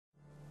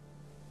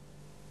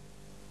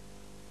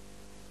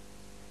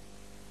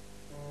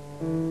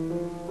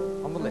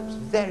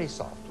very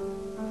soft.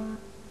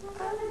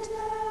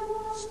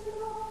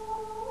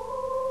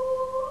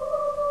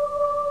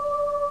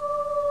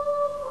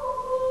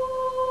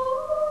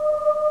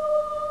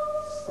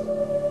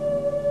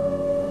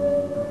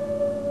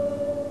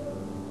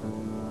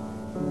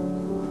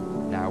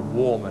 Now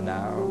warmer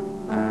now,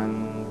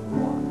 and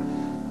one.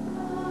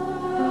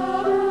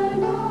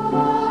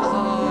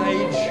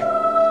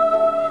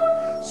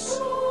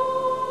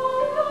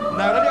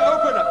 Now let it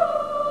open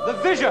up. The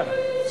vision.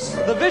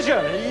 The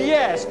vision,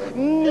 yes.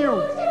 New.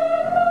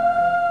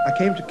 I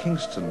came to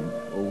Kingston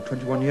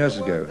 21 years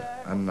ago,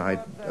 and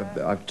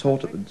I've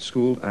taught at the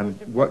school and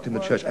worked in the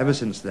church ever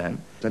since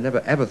then. I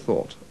never ever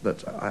thought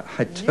that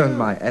I'd turn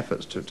my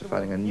efforts to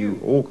finding a new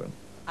organ.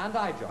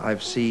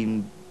 I've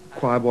seen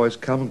choir boys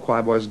come and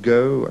choir boys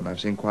go, and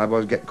I've seen choir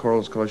boys get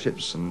choral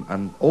scholarships,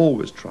 and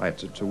always tried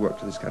to work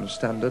to this kind of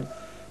standard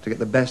to get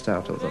the best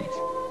out of them.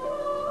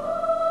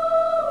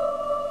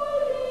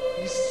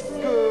 It's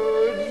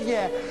good,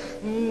 yeah.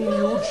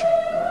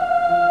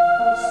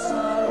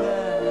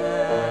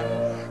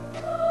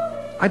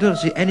 I don't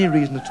see any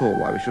reason at all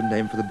why we shouldn't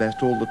aim for the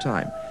best all the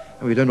time.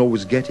 And we don't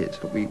always get it,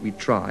 but we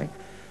try.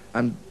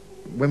 And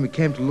when we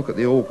came to look at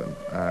the organ,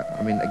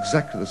 I mean,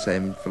 exactly the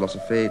same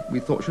philosophy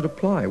we thought should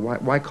apply.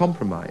 Why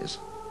compromise?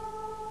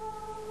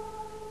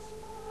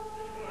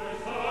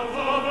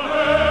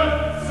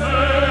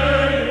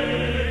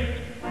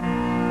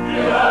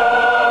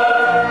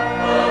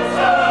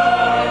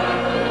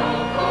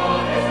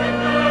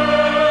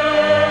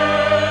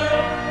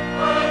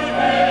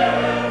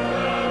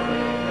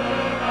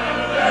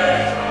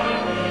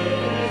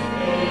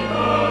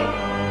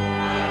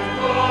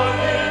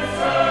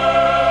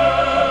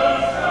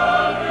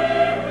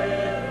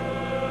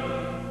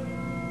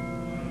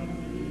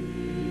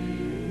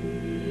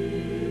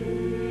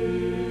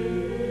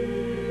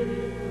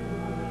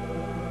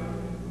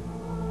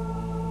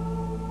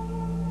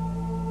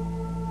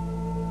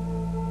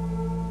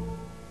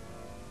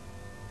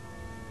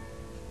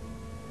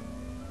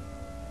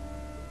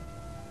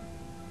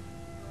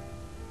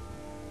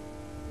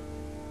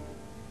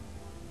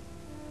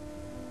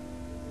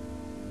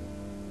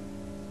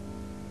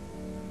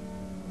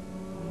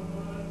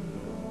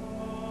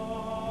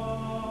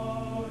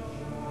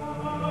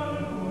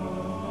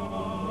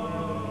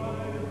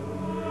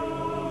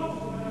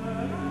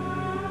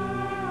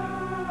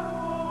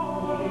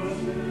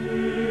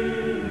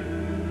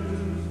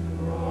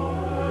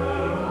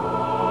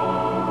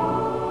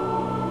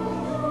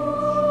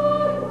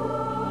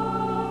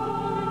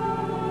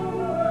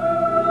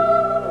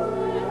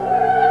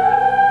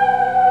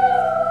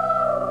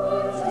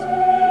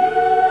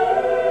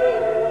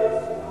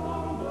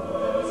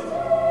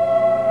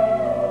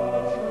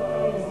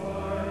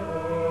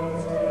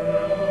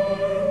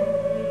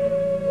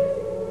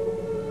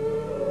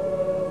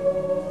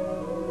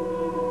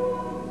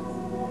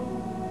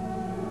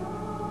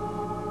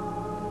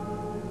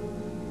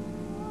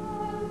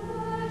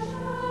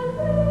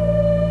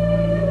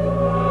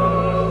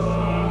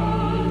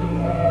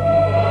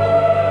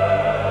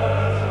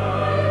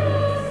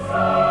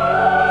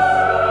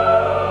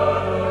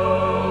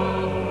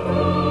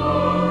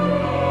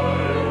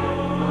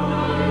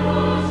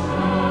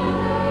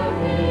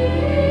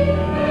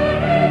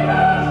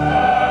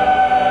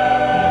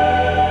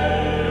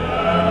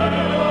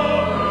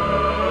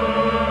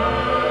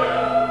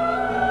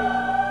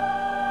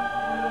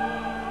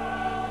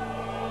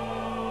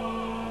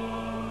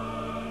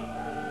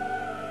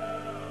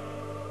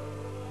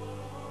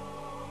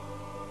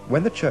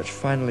 When the church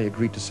finally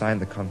agreed to sign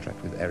the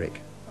contract with Eric,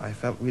 I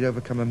felt we'd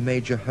overcome a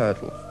major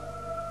hurdle.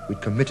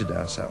 We'd committed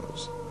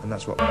ourselves, and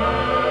that's what...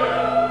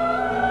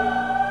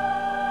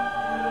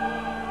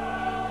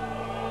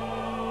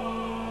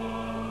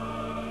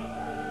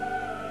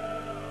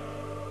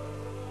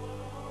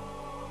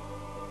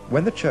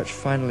 When the church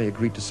finally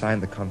agreed to sign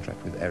the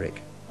contract with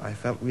Eric, I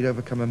felt we'd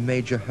overcome a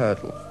major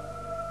hurdle.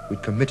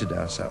 We'd committed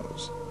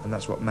ourselves, and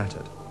that's what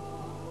mattered.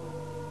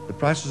 The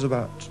price was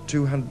about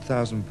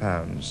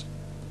 £200,000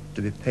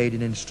 to be paid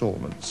in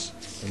instalments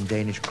in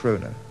Danish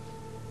kroner.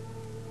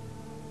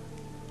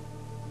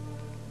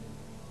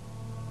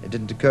 It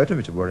didn't occur to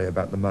me to worry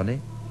about the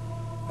money.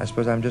 I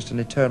suppose I'm just an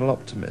eternal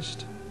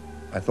optimist.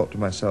 I thought to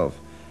myself,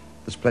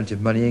 there's plenty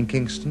of money in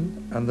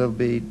Kingston, and they'll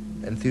be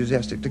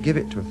enthusiastic to give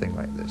it to a thing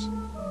like this.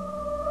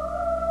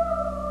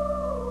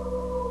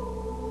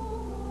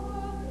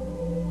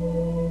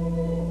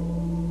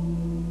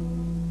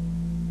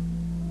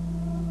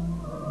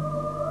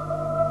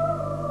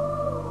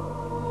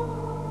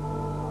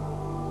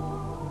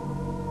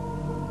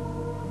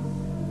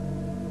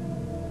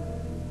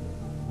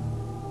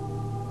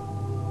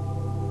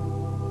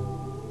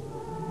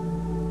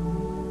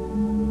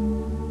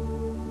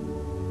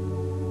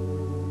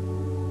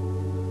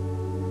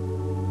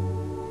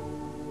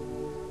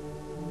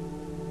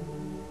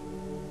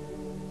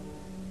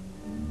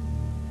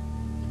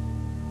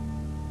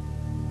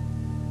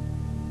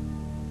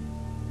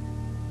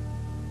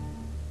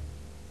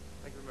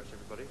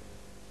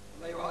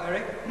 There you are,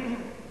 Eric.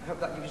 I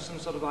hope that gives you some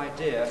sort of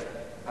idea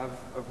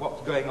of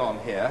what's going on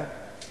here.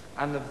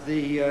 and of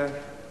the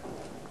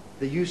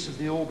use of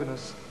the organ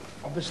as,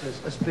 obviously,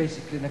 as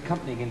basically an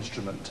accompanying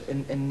instrument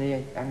in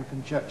the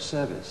Anglican Church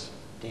service.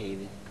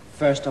 David,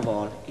 first of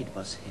all, it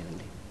was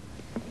heavenly.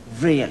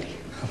 Really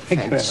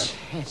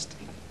fantastic.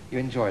 You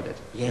enjoyed it?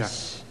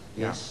 Yes,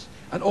 Yeah. yes.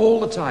 Yeah. And all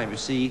the time, you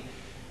see,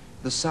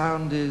 the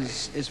sound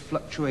is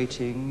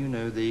fluctuating, you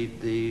know,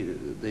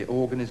 the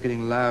organ is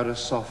getting louder,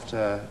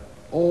 softer,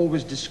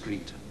 always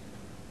discreet.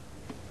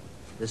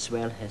 The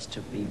swell has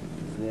to be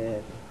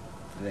very,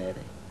 very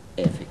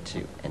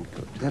effective and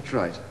good. That's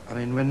right. I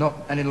mean, we're not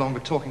any longer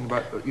talking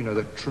about, you know,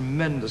 the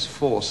tremendous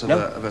force of,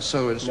 a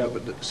solo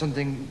instrument, but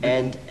something...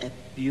 And a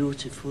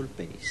beautiful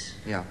bass.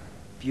 Yeah.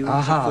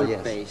 Beautiful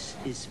yes. bass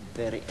is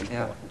very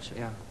important.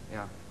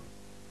 Yeah.